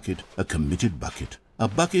humble bucket, a committed bucket, a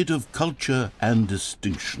bucket of culture and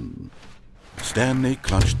distinction. Stanley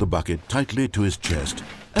clutched the bucket tightly to his chest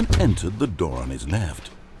and entered the door on his left.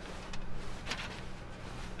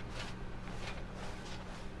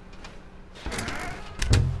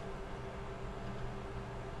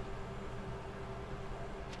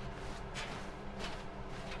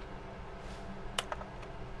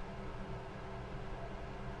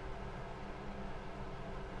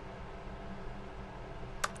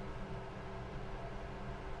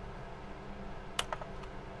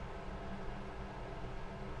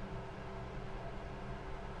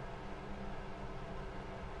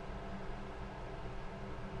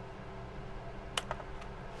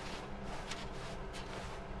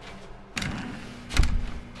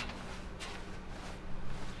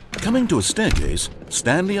 Coming to a staircase,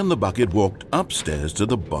 Stanley and the bucket walked upstairs to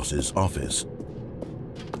the boss's office.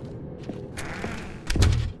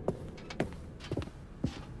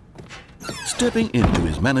 Stepping into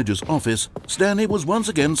his manager's office, Stanley was once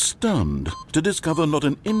again stunned to discover not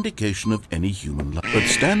an indication of any human life. But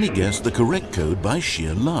Stanley guessed the correct code by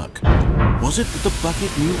sheer luck. Was it that the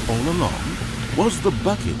bucket knew all along? Was the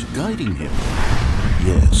bucket guiding him?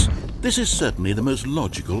 Yes, this is certainly the most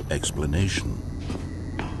logical explanation.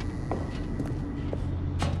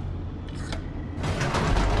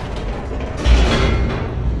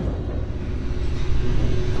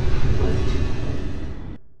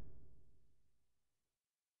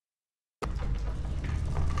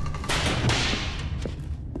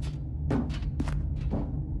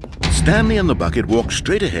 Stanley and the bucket walked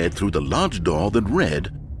straight ahead through the large door that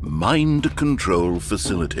read, Mind Control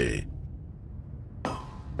Facility.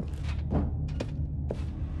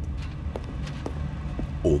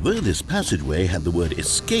 Although this passageway had the word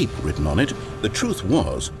escape written on it, the truth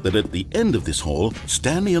was that at the end of this hall,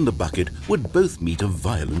 Stanley and the bucket would both meet a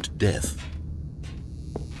violent death.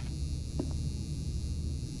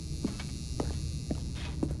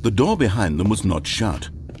 The door behind them was not shut.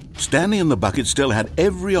 Stanley and the bucket still had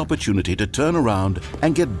every opportunity to turn around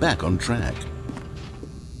and get back on track.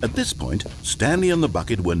 At this point, Stanley and the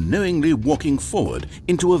bucket were knowingly walking forward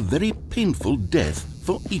into a very painful death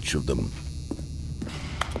for each of them.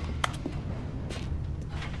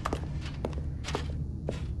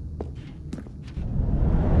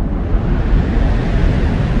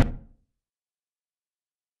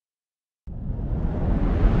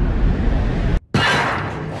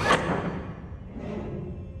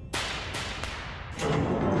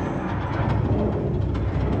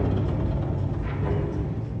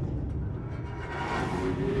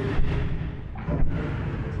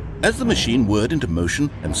 As the machine whirred into motion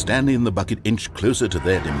and Stanley and the bucket inched closer to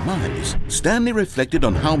their demise, Stanley reflected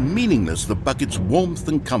on how meaningless the bucket's warmth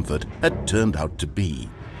and comfort had turned out to be.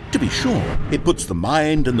 To be sure, it puts the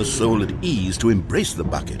mind and the soul at ease to embrace the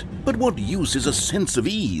bucket, but what use is a sense of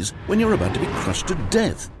ease when you're about to be crushed to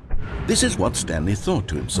death? This is what Stanley thought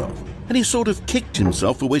to himself, and he sort of kicked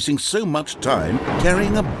himself for wasting so much time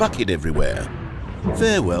carrying a bucket everywhere.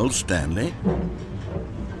 Farewell, Stanley.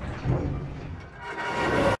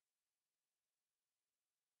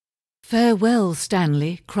 "Farewell,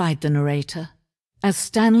 Stanley," cried the narrator, as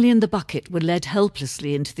Stanley and the bucket were led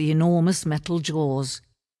helplessly into the enormous metal jaws.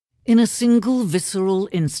 In a single visceral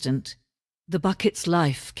instant, the bucket's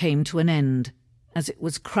life came to an end, as it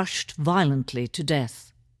was crushed violently to death.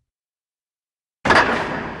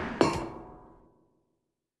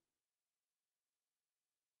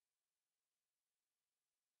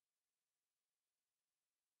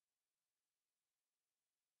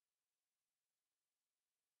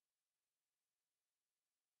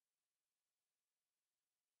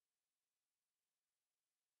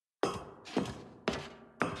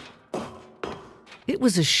 It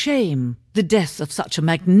was a shame, the death of such a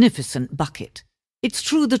magnificent bucket. It's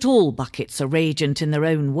true that all buckets are radiant in their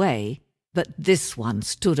own way, but this one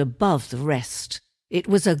stood above the rest. It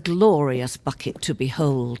was a glorious bucket to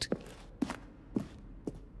behold.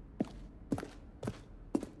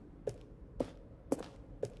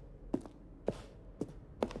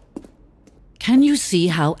 Can you see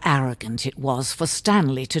how arrogant it was for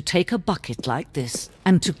Stanley to take a bucket like this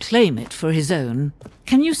and to claim it for his own?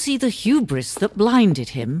 Can you see the hubris that blinded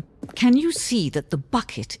him? Can you see that the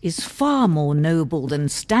bucket is far more noble than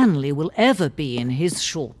Stanley will ever be in his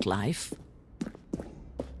short life?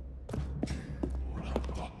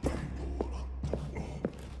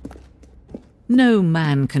 No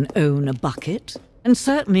man can own a bucket, and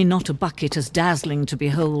certainly not a bucket as dazzling to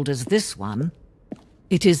behold as this one.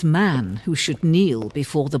 It is man who should kneel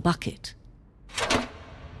before the bucket.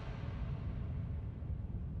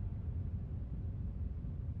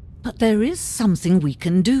 There is something we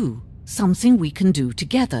can do. Something we can do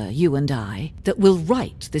together, you and I, that will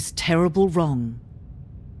right this terrible wrong.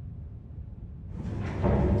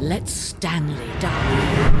 Let Stanley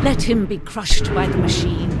die. Let him be crushed by the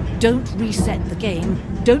machine. Don't reset the game.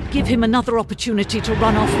 Don't give him another opportunity to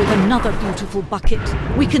run off with another beautiful bucket.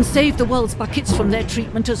 We can save the world's buckets from their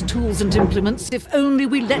treatment as tools and implements if only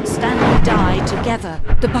we let Stanley die together.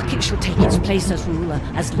 The bucket shall take its place as ruler,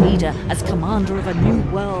 as leader, as commander of a new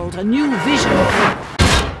world, a new vision.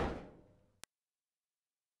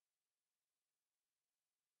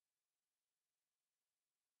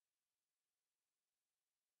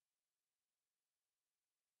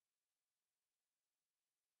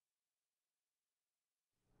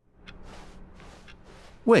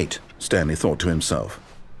 Wait, Stanley thought to himself.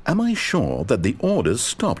 Am I sure that the orders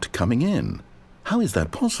stopped coming in? How is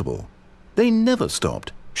that possible? They never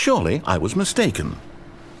stopped. Surely I was mistaken.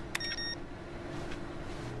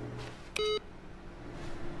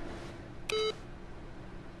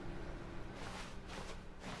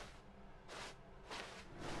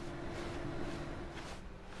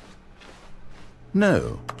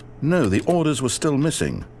 No, the orders were still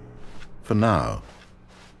missing. For now.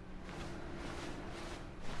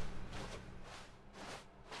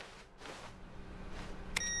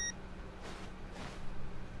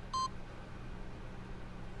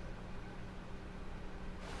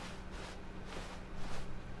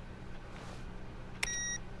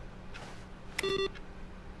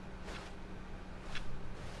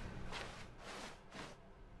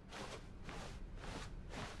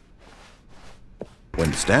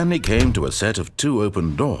 When Stanley came to a set of 2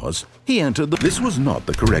 open doors, he entered This was not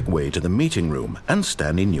the correct way to the meeting room, and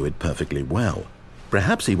Stanley knew it perfectly well.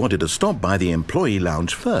 Perhaps he wanted to stop by the employee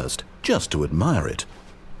lounge first, just to admire it.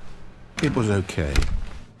 It was okay.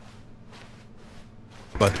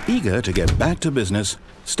 But eager to get back to business,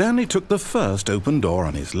 Stanley took the first open door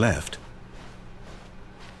on his left.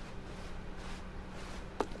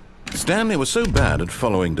 Stanley was so bad at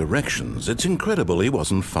following directions, it's incredible he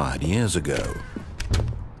wasn't fired years ago.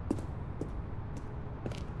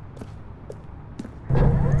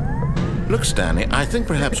 Look, Stanley, I think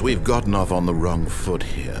perhaps we've gotten off on the wrong foot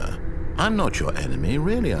here. I'm not your enemy,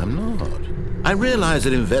 really, I'm not. I realize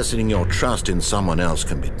that investing your trust in someone else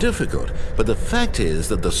can be difficult, but the fact is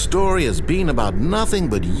that the story has been about nothing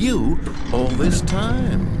but you all this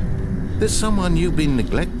time. There's someone you've been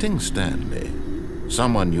neglecting, Stanley.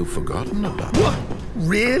 Someone you've forgotten about. What?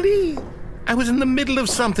 Really? I was in the middle of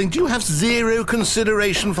something. Do you have zero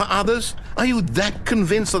consideration for others? Are you that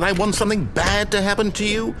convinced that I want something bad to happen to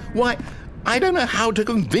you? Why, I don't know how to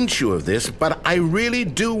convince you of this, but I really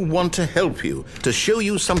do want to help you, to show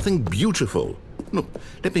you something beautiful. Look,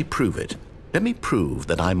 let me prove it. Let me prove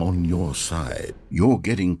that I'm on your side. You're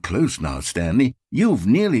getting close now, Stanley. You've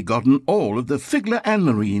nearly gotten all of the Figler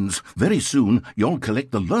anlarines. Very soon, you'll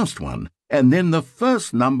collect the last one, and then the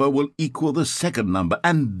first number will equal the second number,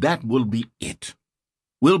 and that will be it.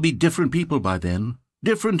 We'll be different people by then.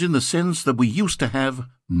 Different in the sense that we used to have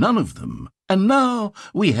none of them, and now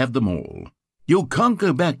we have them all. You can't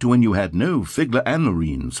go back to when you had no Figler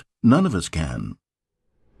anlarines. None of us can.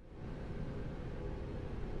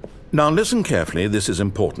 Now listen carefully, this is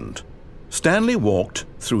important. Stanley walked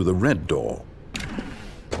through the red door.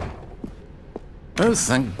 Oh,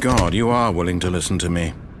 thank God you are willing to listen to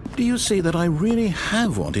me. Do you see that I really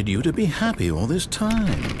have wanted you to be happy all this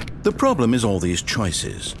time? The problem is all these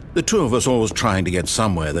choices. The two of us always trying to get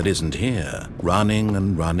somewhere that isn't here. Running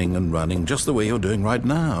and running and running, just the way you're doing right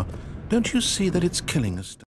now. Don't you see that it's killing us?